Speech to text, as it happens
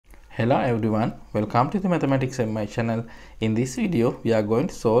Hello everyone, welcome to the Mathematics and My channel. In this video we are going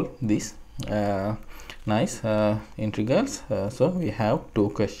to solve this nice integrals. So we have two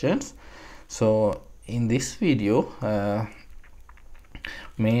questions. So in this video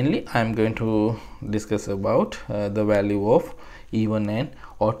mainly I am going to discuss about the value of even and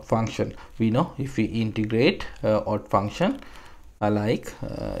odd function. We know if we integrate odd function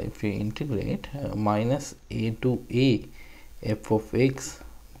if we integrate minus a to a f of x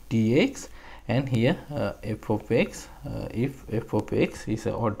dx, and here f of x, if f of x is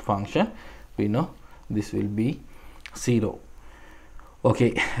an odd function, we know this will be 0.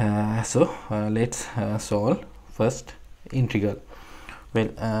 Okay, so let's solve first integral.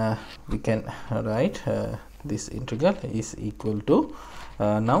 Well, we can write this integral is equal to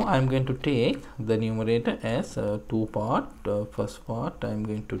now I am going to take the numerator as two part. First part I am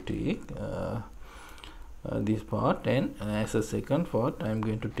going to take this part, and as a second part I am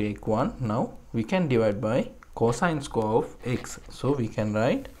going to take 1. Now we can divide by cosine square of x, so we can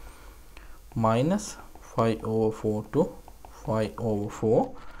write minus 5 over 4 to 5 over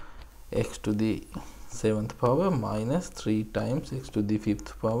 4 x to the 7th power minus 3 times x to the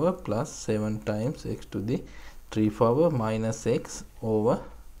 5th power plus 7 times x to the 3 power minus x over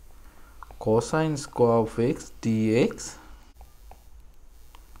cosine square of x dx,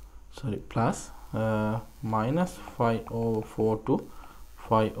 plus minus 5 over 4 to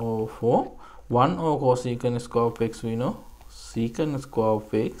 5 over 4 1 over cosecant square of x, we know secant square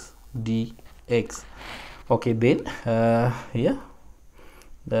of x dx. Okay, then here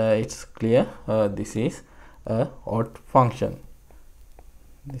it's clear this is a odd function.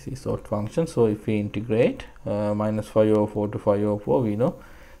 This is odd function, so if we integrate minus 5 over 4 to 5 over 4, we know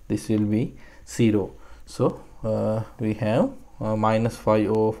this will be 0. So we have minus 5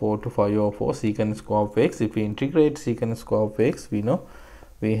 over 4 to 5 over 4 secant square of x. If we integrate secant square of x, we know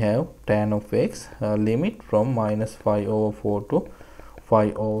we have tan of x, limit from minus 5 over 4 to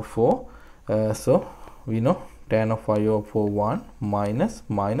 5 over 4. So we know tan of 5 over 4 1 minus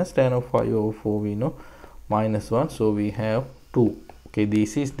tan of 5 over 4, we know minus 1, so we have 2. Okay,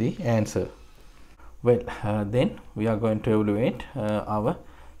 this is the answer. Well, then we are going to evaluate our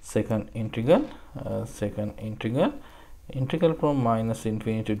second integral. Integral from minus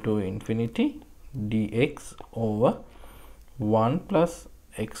infinity to infinity dx over 1 plus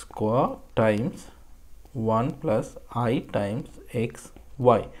x square times 1 plus I times x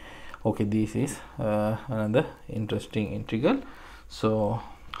y. Okay, this is another interesting integral. So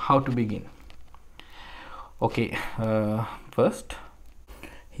how to begin? Okay, first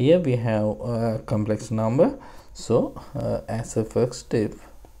here we have a complex number, so as a first step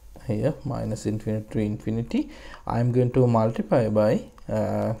here minus infinity to infinity, I am going to multiply by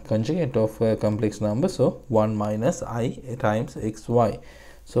conjugate of a complex number, so 1 minus I times xy.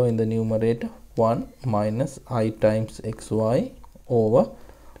 So in the numerator 1 minus I times xy over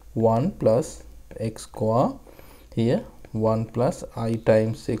 1 plus x square, here 1 plus I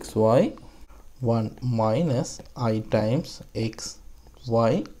times xy 1 minus I times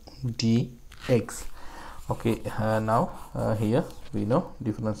xy dx. Okay, now here we know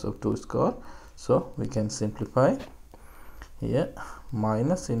difference of two square, so we can simplify here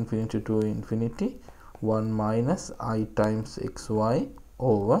minus infinity to infinity 1 minus I times xy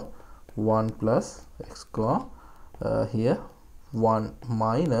over 1 plus x square, here 1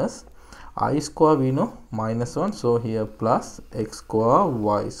 minus I square, we know minus 1, so here plus x square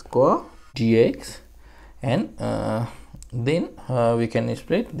y square dx, and then we can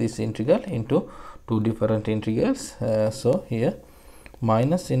split this integral into two different integrals. So here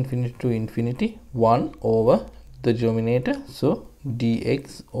minus infinity to infinity 1 over the denominator, so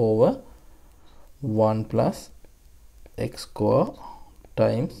dx over 1 plus x square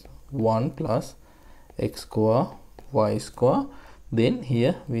times 1 plus x square y square. Then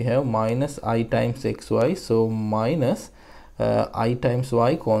here we have minus I times xy, so minus I times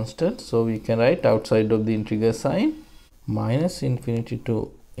y constant, so we can write outside of the integral sign minus infinity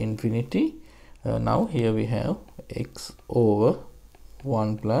to infinity. Now here we have x over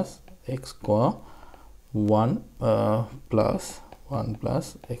 1 plus x square 1 plus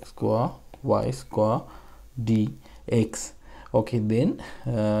x square y square dx. Okay, then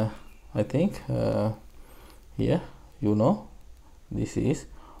I think here you know this is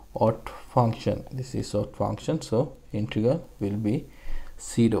odd function. So integral will be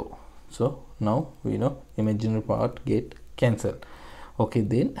 0. So now we know imaginary part get cancelled. Okay,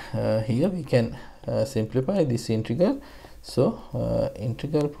 then here we can simplify this integral. So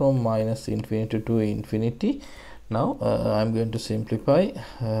integral from minus infinity to infinity, now I am going to simplify,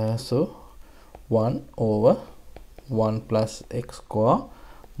 so 1 over 1 plus x square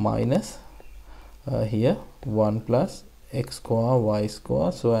minus here 1 plus x square y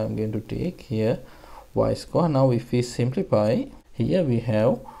square. So I am going to take here y square. Now if we simplify, here we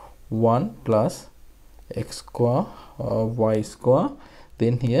have 1 plus x square y square,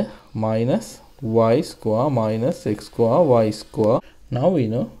 then here minus y square minus x square y square. Now we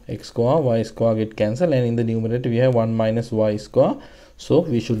know x square y square get cancelled, and in the numerator we have 1 minus y square, so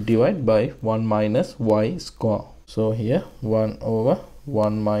we should divide by 1 minus y square. So here 1 over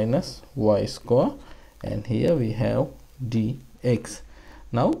 1 minus y square, and here we have dx.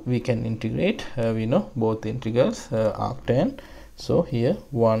 Now we can integrate, we know both integrals arctan. So here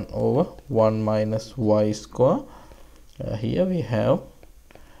 1 over 1 minus y square, here we have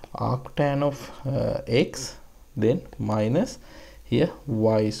arctan of x, then minus here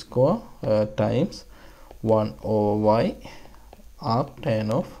y square times 1 over y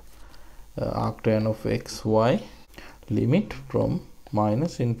arctan of xy, limit from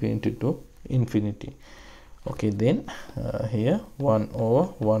minus infinity to infinity. Okay, then here 1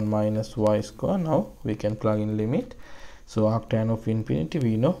 over 1 minus y square. Now we can plug in limit. So arctan of infinity,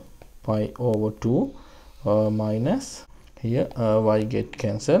 we know pi over 2 minus here y get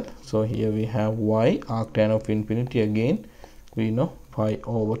cancelled, so here we have y arctan of infinity, again we know pi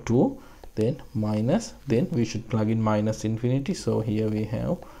over 2, then minus, then we should plug in minus infinity, so here we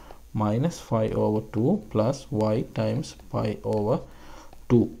have minus pi over 2 plus y times pi over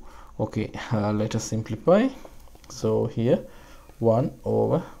 2. Okay, let us simplify. So here 1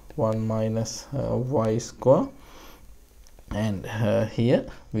 over 1 minus y square, and here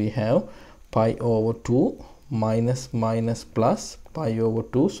we have pi over 2 minus minus plus pi over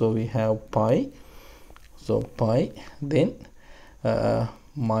 2, so we have pi, so pi, then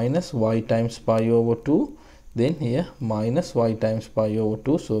minus y times pi over 2, then here minus y times pi over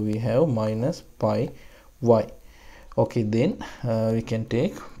 2, so we have minus pi y. Okay, then we can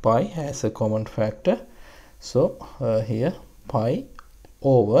take pi as a common factor, so here pi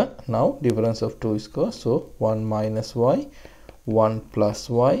over, now difference of 2 is square, so 1 minus y 1 plus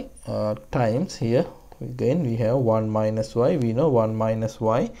y times, here again we have 1 minus y, we know 1 minus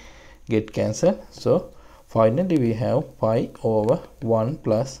y get cancelled, so finally we have pi over 1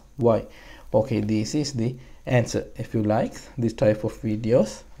 plus y. Okay, this is the answer. If you like this type of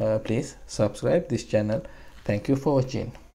videos, please subscribe this channel. Thank you for watching.